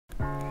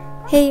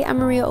Hey, I'm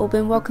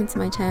mariaelenaoben. Welcome to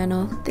my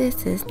channel.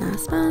 This is not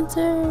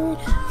sponsored.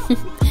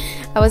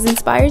 I was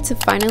inspired to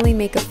finally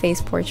make a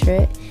face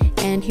portrait,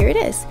 and here it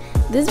is.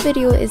 This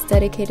video is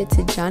dedicated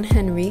to John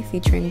Henry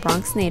featuring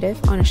Bronx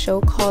Native on a show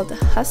called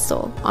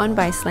Hustle on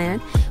ViceLand,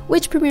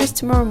 which premieres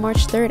tomorrow,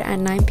 March 3rd at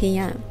 9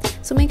 p.m.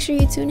 So make sure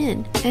you tune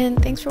in, and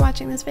thanks for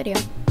watching this video.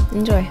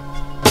 Enjoy.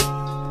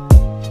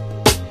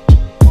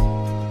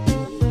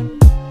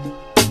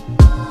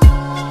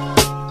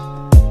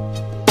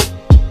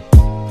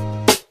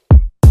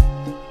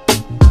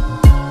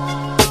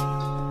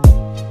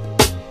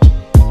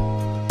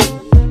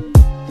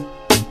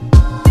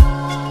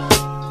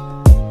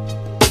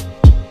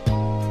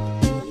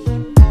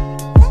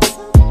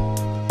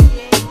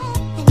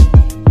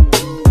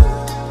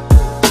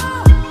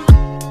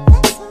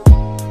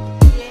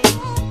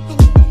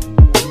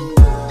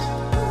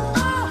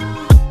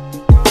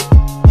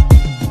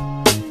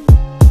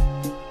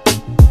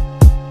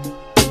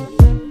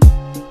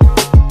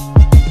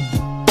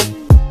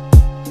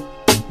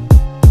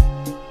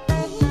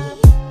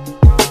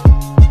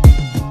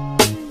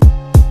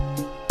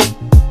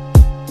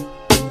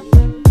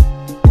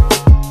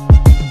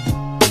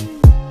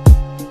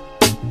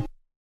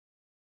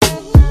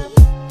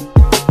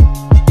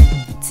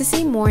 To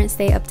see more and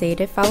stay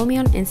updated, follow me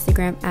on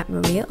Instagram at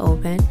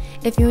mariaelenaoben.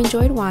 If you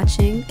enjoyed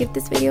watching, give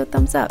this video a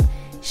thumbs up.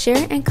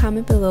 Share and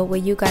comment below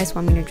what you guys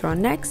want me to draw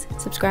next.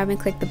 Subscribe and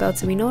click the bell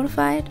to be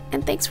notified.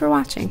 And thanks for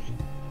watching.